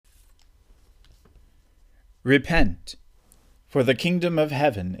Repent, for the kingdom of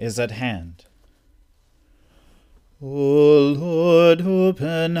heaven is at hand. O Lord,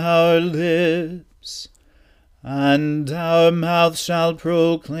 open our lips, and our mouth shall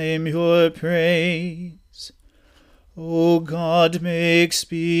proclaim your praise. O God, make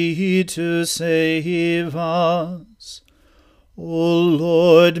speed to save us. O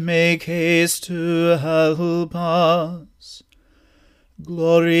Lord, make haste to help us.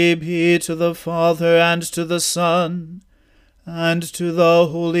 Glory be to the Father, and to the Son, and to the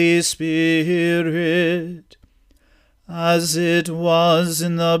Holy Spirit, as it was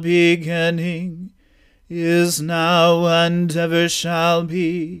in the beginning, is now, and ever shall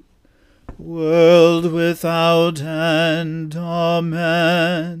be, world without end.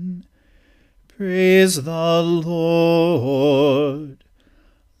 Amen. Praise the Lord.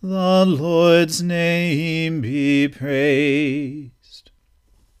 The Lord's name be praised.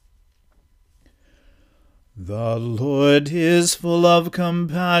 The Lord is full of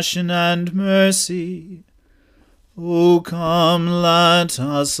compassion and mercy. O come, let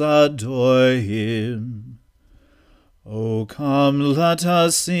us adore him. O come, let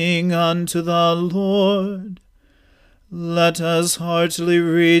us sing unto the Lord. Let us heartily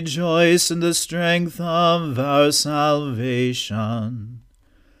rejoice in the strength of our salvation.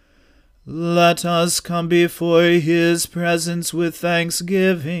 Let us come before his presence with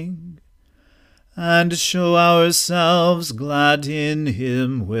thanksgiving, and show ourselves glad in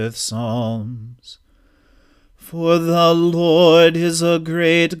him with psalms. For the Lord is a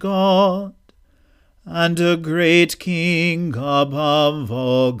great God, and a great King above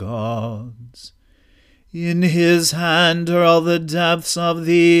all gods. In his hand are all the depths of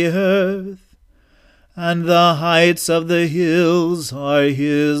the earth, and the heights of the hills are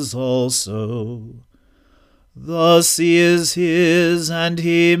his also. The sea is his, and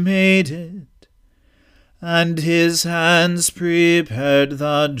he made it, and his hands prepared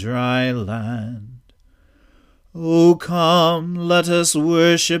the dry land. O come, let us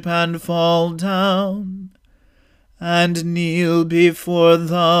worship and fall down, and kneel before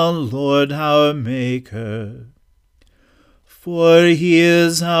the Lord our Maker. For he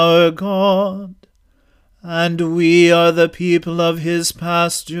is our God, and we are the people of his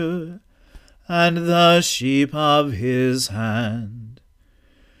pasture, and the sheep of his hand.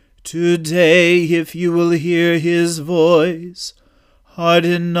 Today, if you will hear his voice,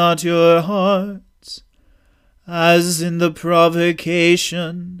 harden not your hearts, as in the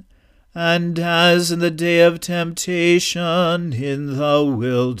provocation, and as in the day of temptation in the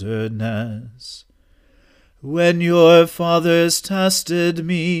wilderness, when your fathers tested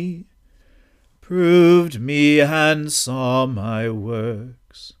me, proved me, and saw my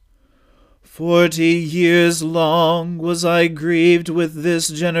works. 40 years long was I grieved with this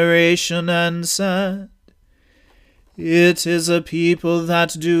generation, and said, It is a people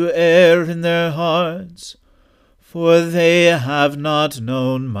that do err in their hearts, for they have not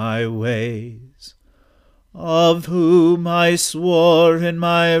known my ways, of whom I swore in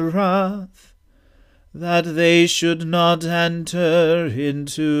my wrath, that they should not enter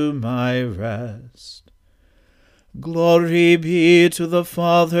into my rest. Glory be to the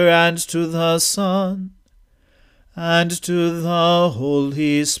Father, and to the Son, and to the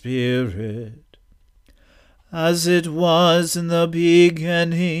Holy Spirit, as it was in the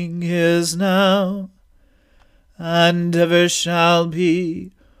beginning, is now, and ever shall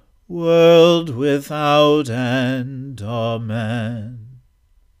be, world without end. Amen.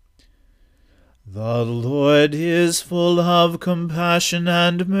 The Lord is full of compassion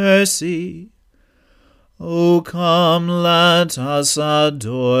and mercy. O come, let us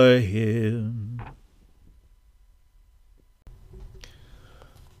adore him.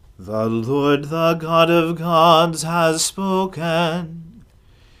 The Lord, the God of gods, has spoken.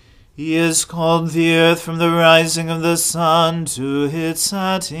 He has called the earth from the rising of the sun to its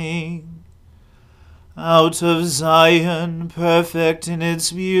setting. Out of Zion, perfect in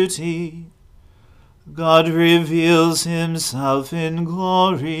its beauty, God reveals himself in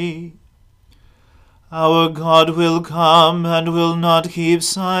glory. Our God will come and will not keep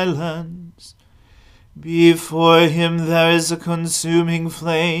silence. Before him there is a consuming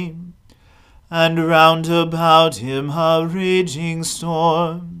flame, and round about him a raging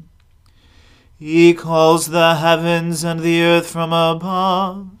storm. He calls the heavens and the earth from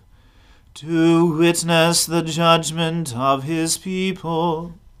above, to witness the judgment of his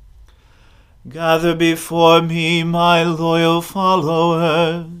people. Gather before me my loyal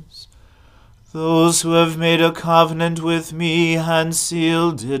followers, those who have made a covenant with me and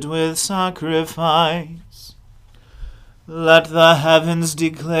sealed it with sacrifice. Let the heavens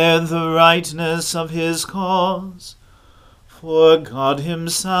declare the rightness of his cause, for God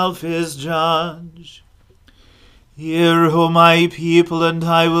himself is judge. Hear, O my people, and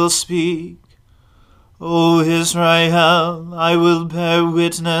I will speak. O Israel, I will bear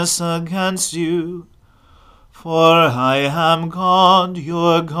witness against you, for I am God,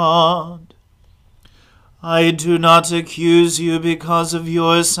 your God. I do not accuse you because of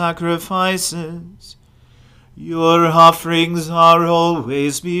your sacrifices. Your offerings are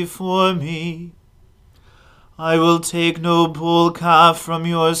always before me. I will take no bull calf from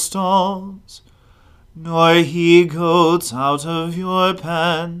your stalls, nor he-goats out of your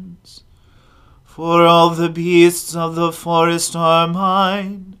pens. For all the beasts of the forest are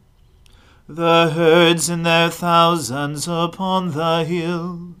mine, the herds in their thousands upon the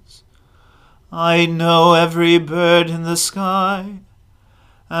hills. I know every bird in the sky,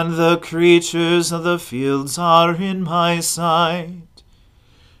 and the creatures of the fields are in my sight.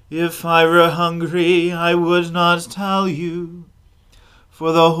 If I were hungry, I would not tell you,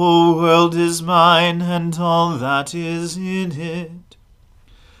 for the whole world is mine, and all that is in it.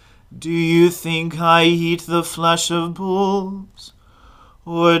 Do you think I eat the flesh of bulls,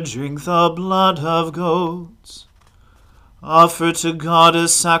 or drink the blood of goats? Offer to God a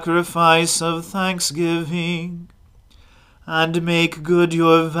sacrifice of thanksgiving, and make good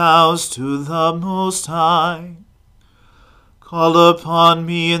your vows to the Most High. Call upon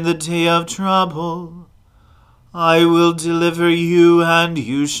me in the day of trouble. I will deliver you, and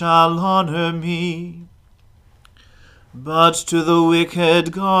you shall honor me. But to the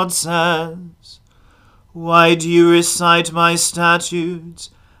wicked God says, why do you recite my statutes,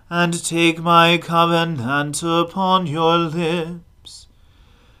 and take my covenant upon your lips?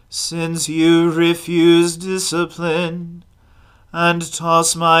 Since you refuse discipline, and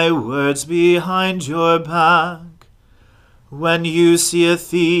toss my words behind your back, when you see a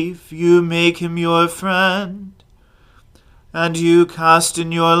thief, you make him your friend, and you cast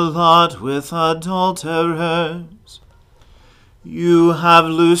in your lot with adulterers. You have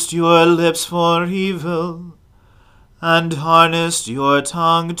loosed your lips for evil, and harnessed your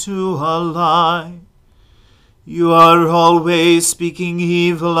tongue to a lie. You are always speaking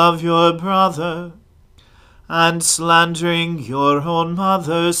evil of your brother, and slandering your own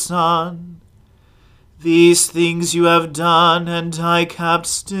mother's son. These things you have done, and I kept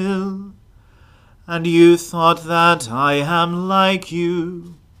still, and you thought that I am like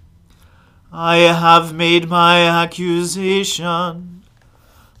you. I have made my accusation.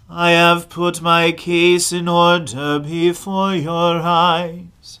 I have put my case in order before your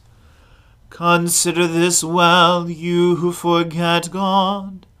eyes. Consider this well, you who forget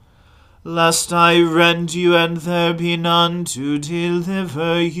God, lest I rend you and there be none to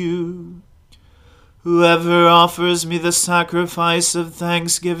deliver you. Whoever offers me the sacrifice of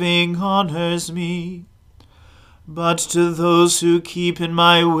thanksgiving honors me. But to those who keep in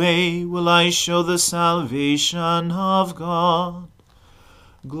my way will I show the salvation of God.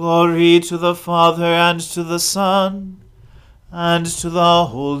 Glory to the Father, and to the Son, and to the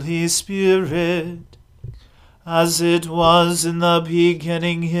Holy Spirit, as it was in the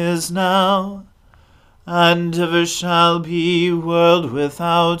beginning, is now, and ever shall be, world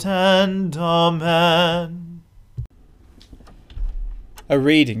without end. Amen. A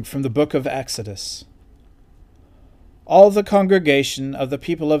reading from the book of Exodus. All the congregation of the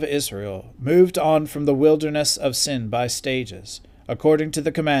people of Israel moved on from the wilderness of Sin by stages, according to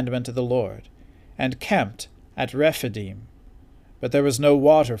the commandment of the Lord, and camped at Rephidim. But there was no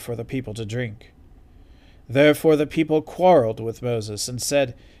water for the people to drink. Therefore the people quarreled with Moses, and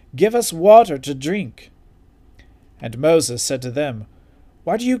said, Give us water to drink. And Moses said to them,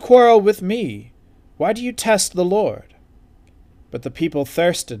 Why do you quarrel with me? Why do you test the Lord? But the people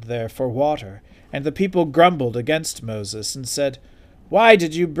thirsted there for water, and the people grumbled against Moses, and said, Why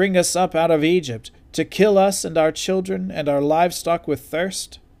did you bring us up out of Egypt, to kill us and our children and our livestock with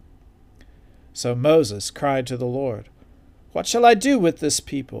thirst? So Moses cried to the Lord, What shall I do with this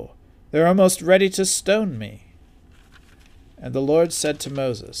people? They are almost ready to stone me. And the Lord said to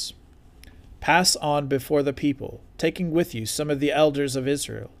Moses, Pass on before the people, taking with you some of the elders of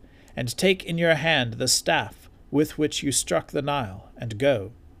Israel, and take in your hand the staff with which you struck the Nile, and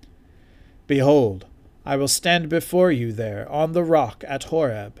go. Behold, I will stand before you there on the rock at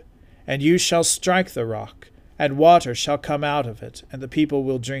Horeb, and you shall strike the rock, and water shall come out of it, and the people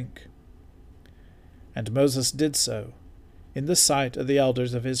will drink. And Moses did so, in the sight of the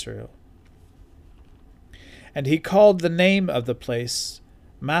elders of Israel. And he called the name of the place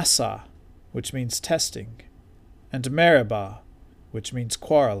Massah, which means testing, and Meribah, which means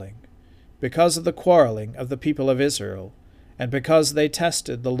quarreling, because of the quarreling of the people of Israel, and because they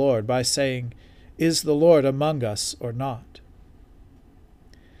tested the Lord by saying, Is the Lord among us or not?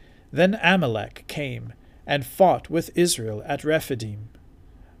 Then Amalek came and fought with Israel at Rephidim.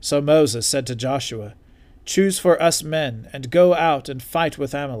 So Moses said to Joshua, Choose for us men, and go out and fight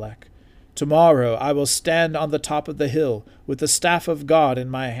with Amalek. Tomorrow I will stand on the top of the hill with the staff of God in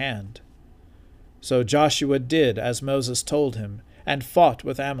my hand. So Joshua did as Moses told him, and fought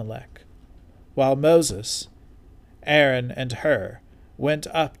with Amalek, while Moses, Aaron, and Hur went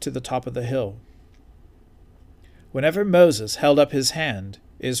up to the top of the hill. Whenever Moses held up his hand,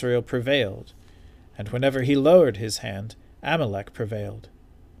 Israel prevailed, and whenever he lowered his hand, Amalek prevailed.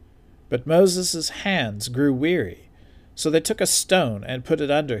 But Moses' hands grew weary, so they took a stone and put it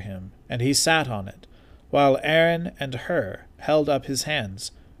under him, and he sat on it, while Aaron and Hur held up his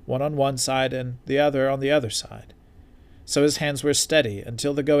hands, one on one side and the other on the other side. So his hands were steady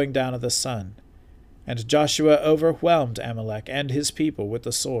until the going down of the sun. And Joshua overwhelmed Amalek and his people with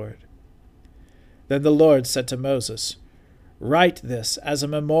the sword. Then the Lord said to Moses, Write this as a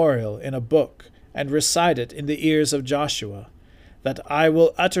memorial in a book, and recite it in the ears of Joshua, that I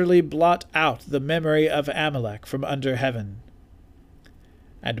will utterly blot out the memory of Amalek from under heaven.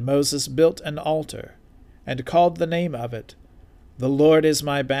 And Moses built an altar, and called the name of it, The Lord is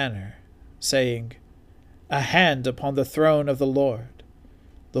my banner, saying, A hand upon the throne of the Lord.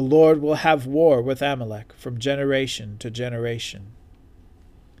 The Lord will have war with Amalek from generation to generation.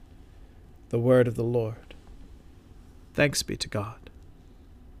 The word of the Lord. Thanks be to God.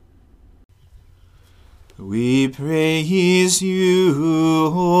 We praise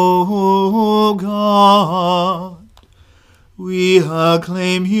you, O God. We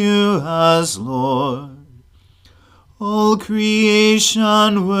acclaim you as Lord. All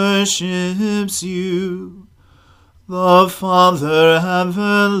creation worships you, the Father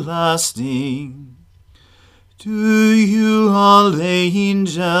everlasting. To you all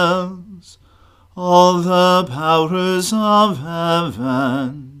angels, all the powers of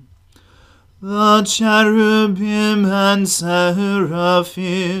heaven, the cherubim and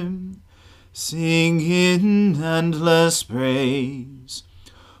seraphim, sing in endless praise.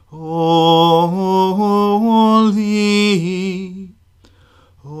 Holy,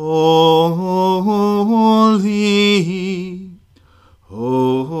 holy,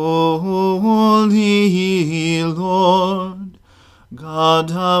 holy Lord,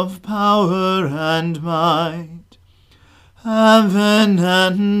 God of power and might. Heaven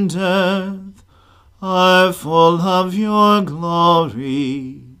and earth are full of your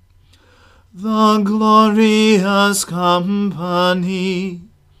glory. The glorious company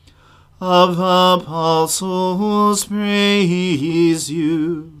of apostles praise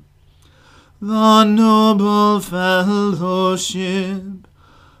you. The noble fellowship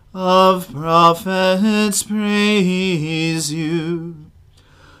of prophets praise you.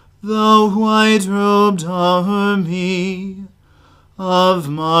 The white-robed army of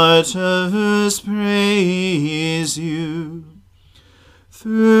martyrs praise you.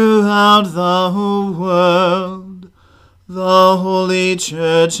 Throughout the world, the Holy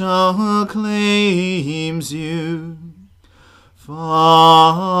Church acclaims you.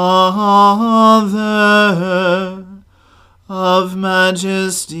 Father of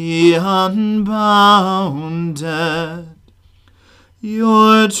majesty unbounded,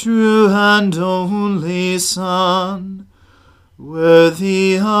 your true and only Son,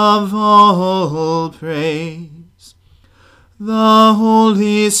 worthy of all praise, the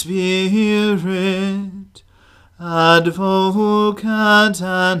Holy Spirit, advocate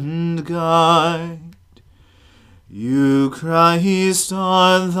and guide. You, Christ,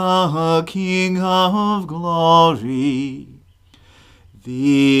 are the King of glory,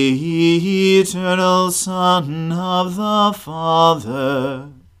 the eternal Son of the Father.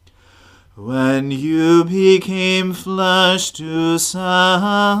 When you became flesh to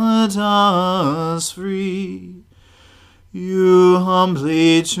set us free, you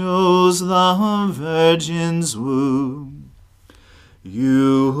humbly chose the Virgin's womb.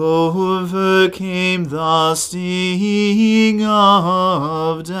 You overcame the sting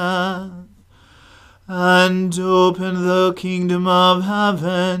of death, and opened the kingdom of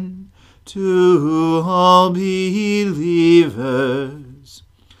heaven to all believers.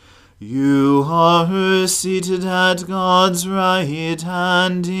 You are seated at God's right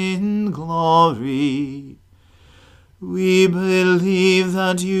hand in glory. We believe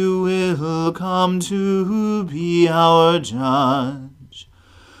that you will come to be our judge.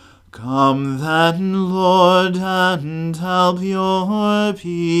 Come then, Lord, and help your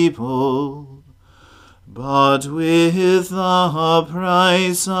people. but with the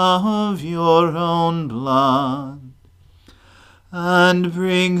price of your own blood, and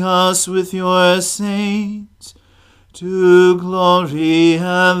bring us with your saints to glory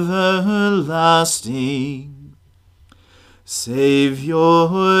everlasting. Save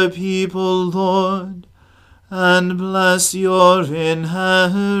your people, Lord, and bless your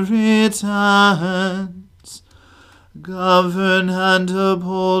inheritance. Govern and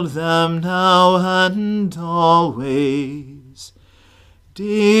uphold them now and always.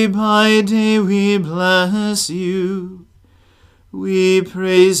 Day by day we bless you. We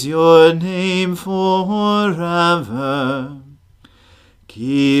praise your name forever.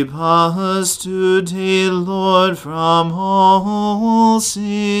 Keep us today, Lord, from all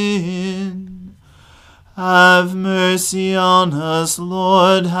sin. Have mercy on us,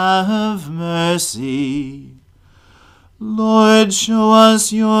 Lord, have mercy. Lord, show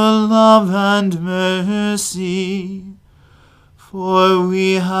us your love and mercy, for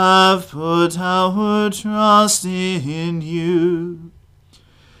we have put our trust in you.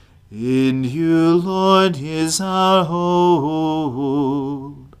 In you, Lord, is our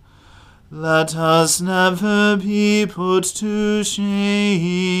hope. Let us never be put to shame.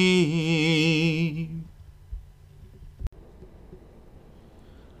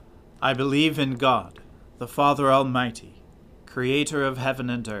 I believe in God, the Father Almighty, creator of heaven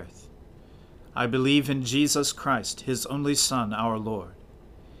and earth. I believe in Jesus Christ, his only Son, our Lord.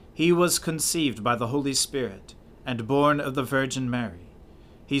 He was conceived by the Holy Spirit and born of the Virgin Mary.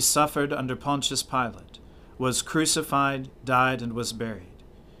 He suffered under Pontius Pilate, was crucified, died, and was buried.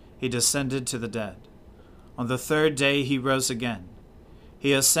 He descended to the dead. On the third day he rose again.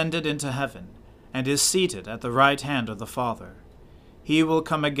 He ascended into heaven, and is seated at the right hand of the Father. He will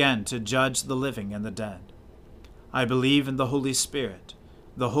come again to judge the living and the dead. I believe in the Holy Spirit,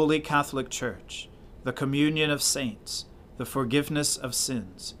 the Holy Catholic Church, the communion of saints, the forgiveness of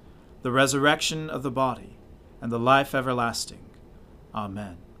sins, the resurrection of the body, and the life everlasting.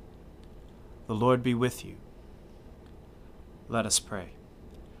 Amen. The Lord be with you. Let us pray.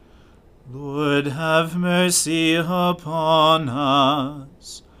 Lord, have mercy upon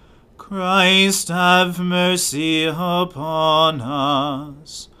us. Christ, have mercy upon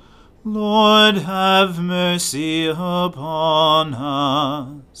us. Lord, have mercy upon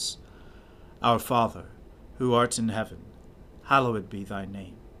us. Our Father, who art in heaven, hallowed be thy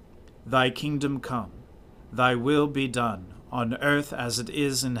name. Thy kingdom come, thy will be done, on earth as it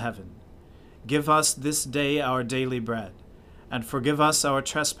is in heaven. Give us this day our daily bread, and forgive us our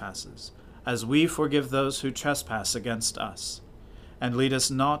trespasses, as we forgive those who trespass against us. And lead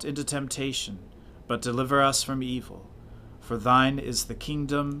us not into temptation, but deliver us from evil. For thine is the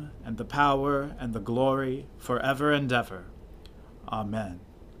kingdom, and the power, and the glory, forever and ever. Amen.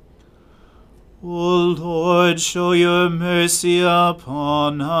 O Lord, show your mercy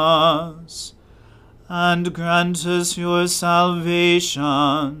upon us, and grant us your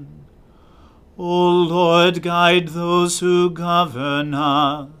salvation. O Lord, guide those who govern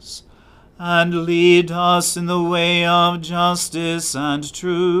us, and lead us in the way of justice and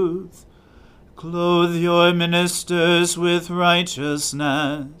truth. Clothe your ministers with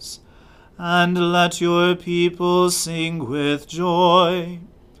righteousness, and let your people sing with joy.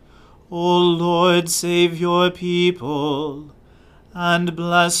 O Lord, save your people, and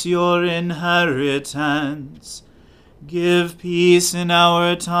bless your inheritance. Give peace in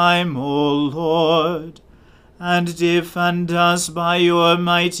our time, O Lord, and defend us by your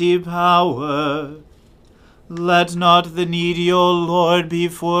mighty power. Let not the needy, O Lord, be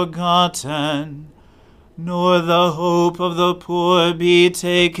forgotten, nor the hope of the poor be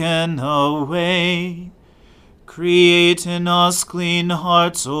taken away. Create in us clean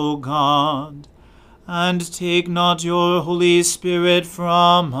hearts, O God, and take not your Holy Spirit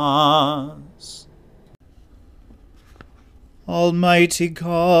from us. Almighty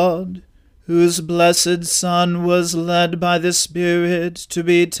God, whose blessed Son was led by the Spirit to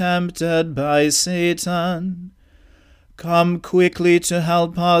be tempted by Satan, come quickly to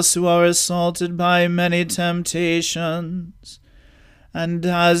help us who are assaulted by many temptations. And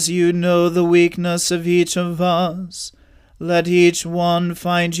as you know the weakness of each of us, let each one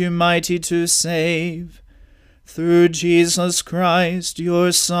find you mighty to save. Through Jesus Christ,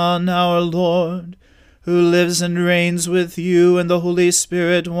 your Son, our Lord, who lives and reigns with you and the Holy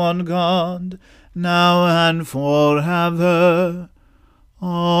Spirit, one God, now and forever.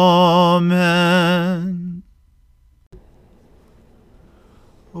 Amen.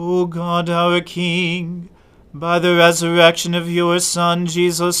 O God, our King, by the resurrection of your Son,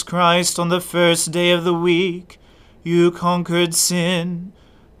 Jesus Christ, on the first day of the week, you conquered sin,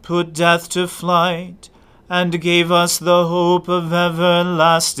 put death to flight, and gave us the hope of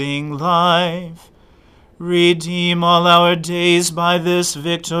everlasting life. Redeem all our days by this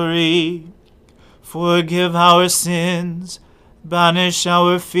victory. Forgive our sins, banish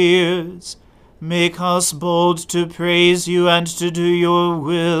our fears, make us bold to praise you and to do your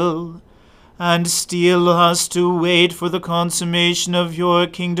will, and steel us to wait for the consummation of your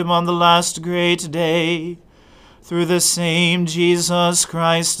kingdom on the last great day. Through the same Jesus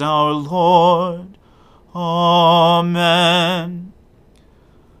Christ our Lord. Amen.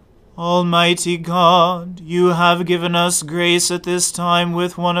 Almighty God, you have given us grace at this time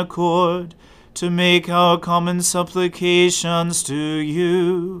with one accord to make our common supplications to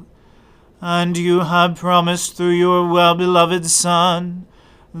you. And you have promised through your well-beloved Son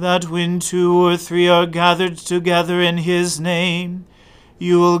that when 2 or 3 are gathered together in his name,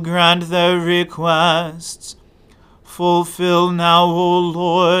 you will grant their requests. Fulfill now, O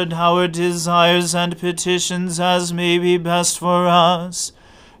Lord, our desires and petitions as may be best for us,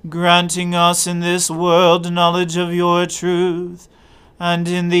 granting us in this world knowledge of your truth, and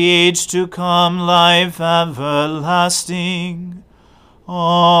in the age to come life everlasting.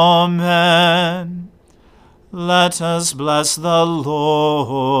 Amen. Let us bless the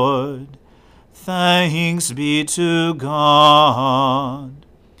Lord. Thanks be to God.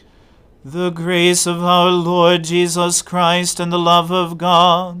 The grace of our Lord Jesus Christ and the love of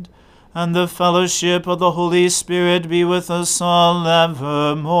God and the fellowship of the Holy Spirit be with us all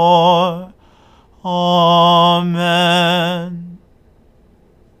evermore. Amen.